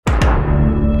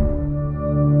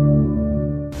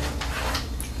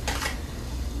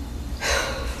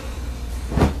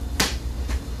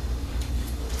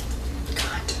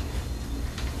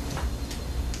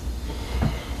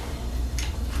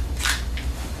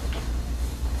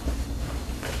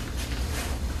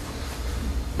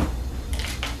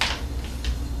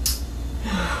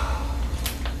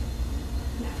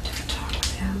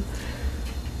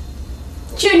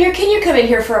Junior, can you come in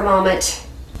here for a moment?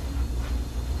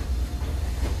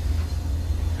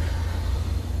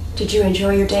 Did you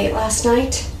enjoy your date last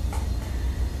night?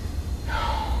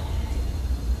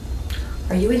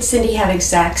 Are you and Cindy having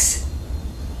sex?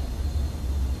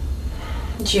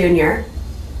 Junior?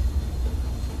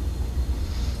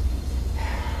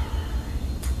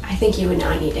 I think you and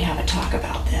I need to have a talk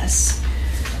about this.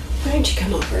 Why don't you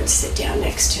come over and sit down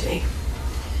next to me?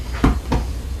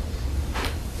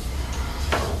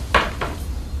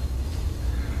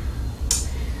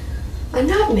 I'm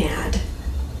not mad,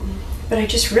 but I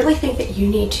just really think that you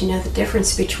need to know the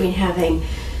difference between having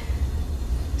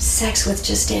sex with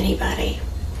just anybody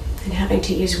and having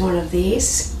to use one of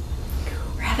these,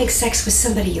 or having sex with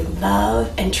somebody you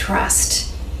love and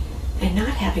trust and not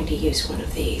having to use one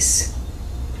of these.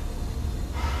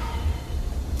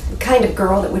 The kind of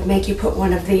girl that would make you put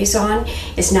one of these on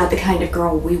is not the kind of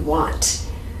girl we want.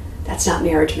 That's not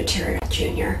marriage material,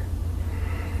 Junior.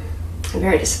 I'm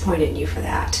very disappointed in you for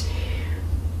that.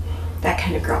 That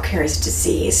kind of girl carries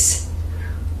disease.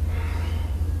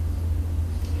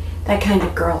 That kind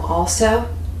of girl also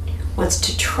wants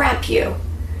to trap you.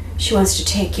 She wants to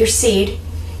take your seed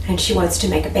and she wants to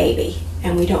make a baby.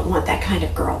 And we don't want that kind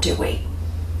of girl, do we?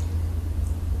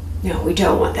 No, we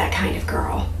don't want that kind of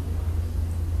girl.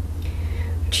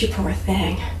 But you poor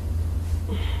thing.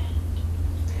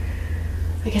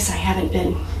 I guess I haven't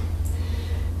been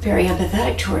very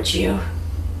empathetic towards you.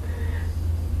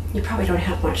 You probably don't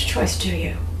have much choice, do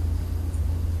you?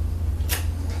 That's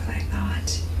what I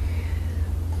thought.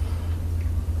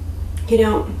 You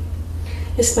know,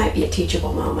 this might be a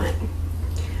teachable moment.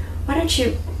 Why don't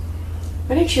you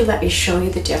let me show you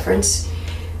the difference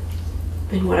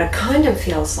in what a condom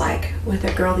feels like with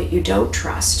a girl that you don't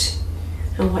trust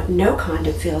and what no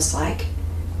condom feels like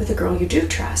with a girl you do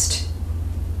trust.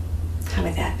 How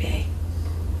would that be?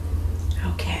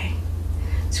 Okay.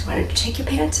 So why don't you take your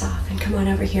pants off and come on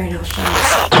over here and I'll show you.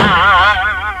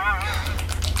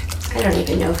 I don't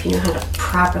even know if you know how to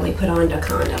properly put on a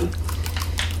condom.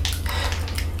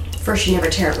 First, you never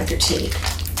tear it with your teeth.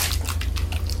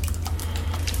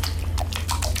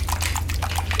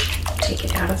 Take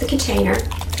it out of the container.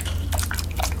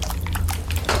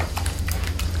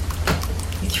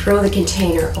 You throw the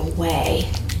container away.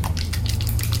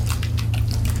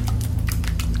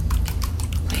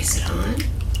 Place it on.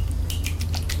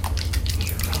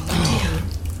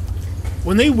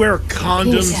 When they wear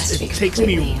condoms, it takes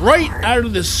me right out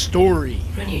of the story.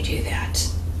 When you do that,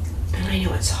 and I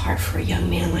know it's hard for a young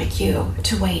man like you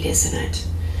to wait, isn't it?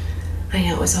 I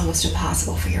know it was almost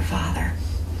impossible for your father.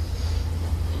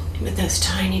 With those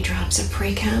tiny drops of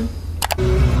pre-cum.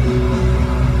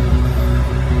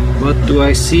 What do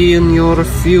I see in your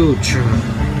future,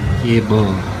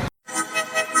 Igor?